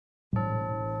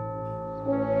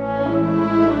The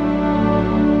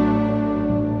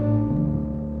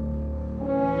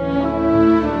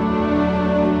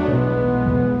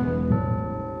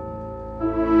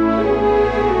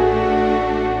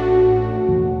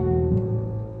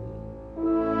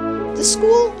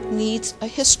school needs a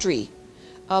history,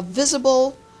 a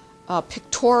visible,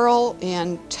 pictorial,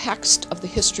 and text of the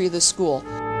history of the school.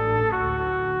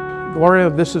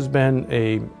 Gloria, this has been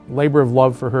a labor of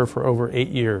love for her for over 8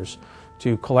 years,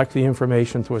 to collect the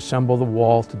information, to assemble the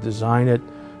wall, to design it,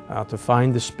 to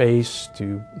find the space,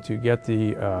 to get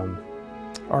the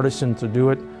artisan to do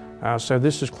it. So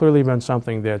this has clearly been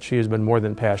something that she has been more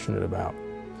than passionate about.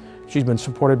 She's been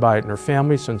supported by it in her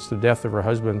family since the death of her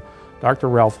husband, Dr.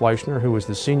 Ralph Fleischner, who was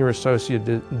the Senior Associate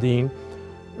Dean.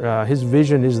 His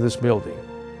vision is this building.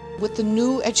 With the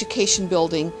new education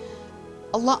building,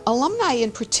 alumni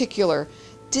in particular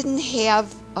didn't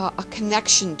have a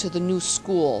connection to the new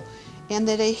school, and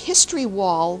that a history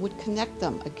wall would connect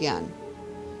them again.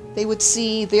 They would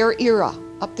see their era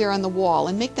up there on the wall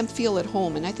and make them feel at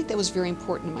home, and I think that was very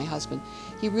important to my husband.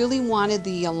 He really wanted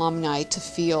the alumni to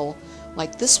feel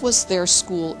like this was their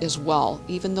school as well,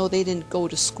 even though they didn't go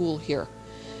to school here.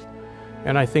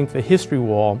 And I think the history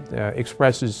wall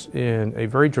expresses in a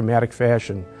very dramatic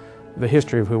fashion the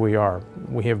history of who we are.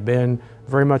 We have been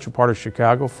very much a part of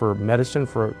Chicago for medicine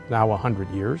for now 100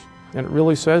 years, and it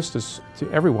really says to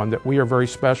everyone that we are very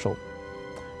special.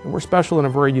 And we're special in a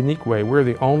very unique way. We're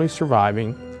the only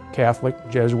surviving Catholic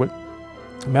Jesuit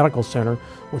medical center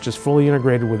which is fully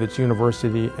integrated with its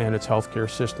university and its healthcare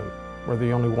system. We're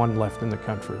the only one left in the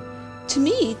country. To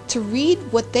me, to read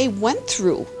what they went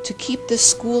through to keep this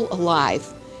school alive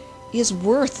is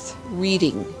worth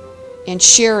reading and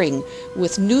sharing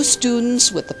with new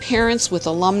students, with the parents, with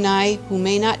alumni who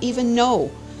may not even know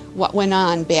what went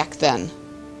on back then.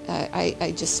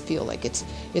 I just feel like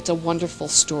it's a wonderful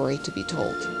story to be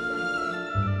told.